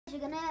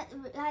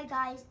Hi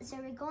guys, so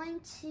we're going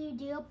to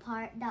do a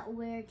part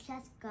where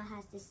Jessica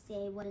has to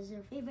say what is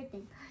her favorite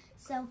thing.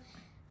 So,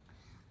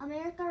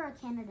 America or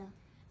Canada?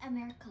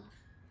 America.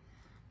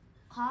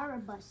 Car or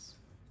bus?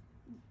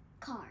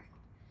 Car.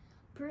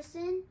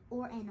 Person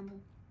or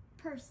animal?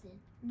 Person.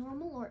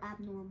 Normal or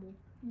abnormal?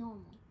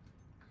 Normal.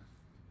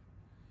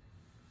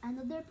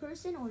 Another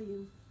person or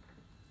you?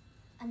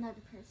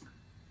 Another person.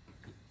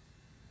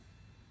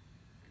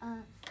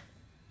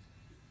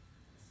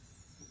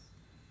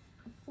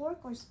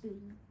 Fork or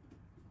spoon?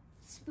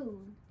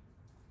 Spoon.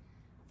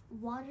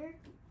 Water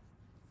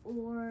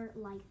or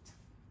light?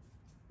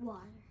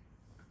 Water.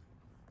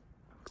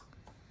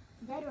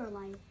 Dead or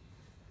alive?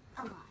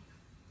 Alive.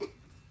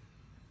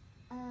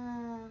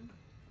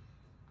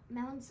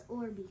 Mountains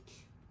or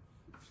beach?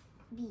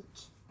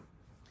 Beach.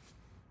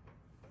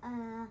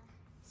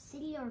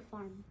 City or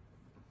farm?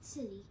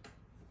 City.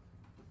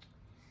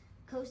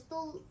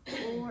 Coastal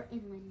or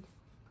inland?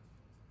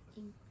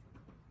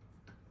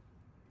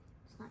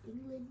 It's not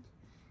England.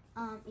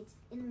 It's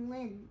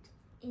inland.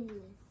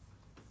 Inland.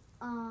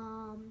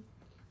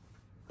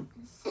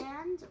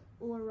 Sand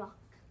or rock?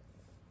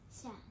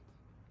 Sand.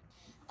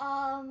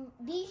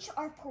 Beach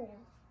or pool?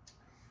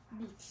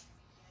 Beach.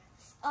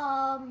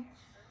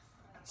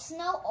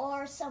 Snow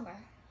or summer?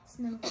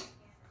 Snow.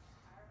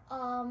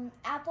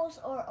 Apples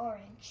or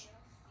orange?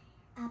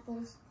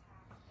 Apples.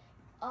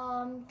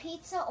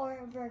 Pizza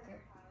or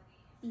burger?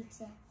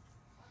 Pizza.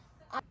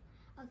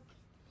 Okay.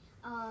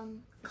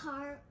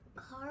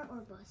 Car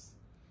or bus?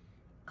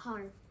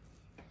 Car.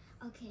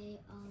 Okay.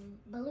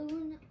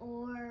 Balloon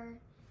or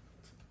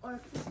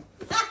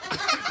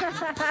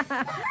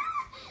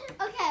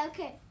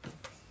okay.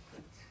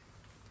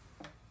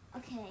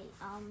 Okay.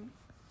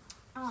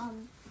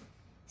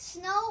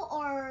 Snow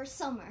or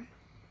summer?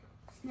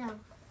 Snow.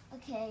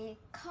 Okay.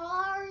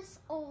 Cars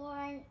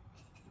or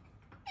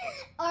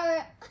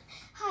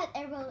hot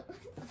air balloon?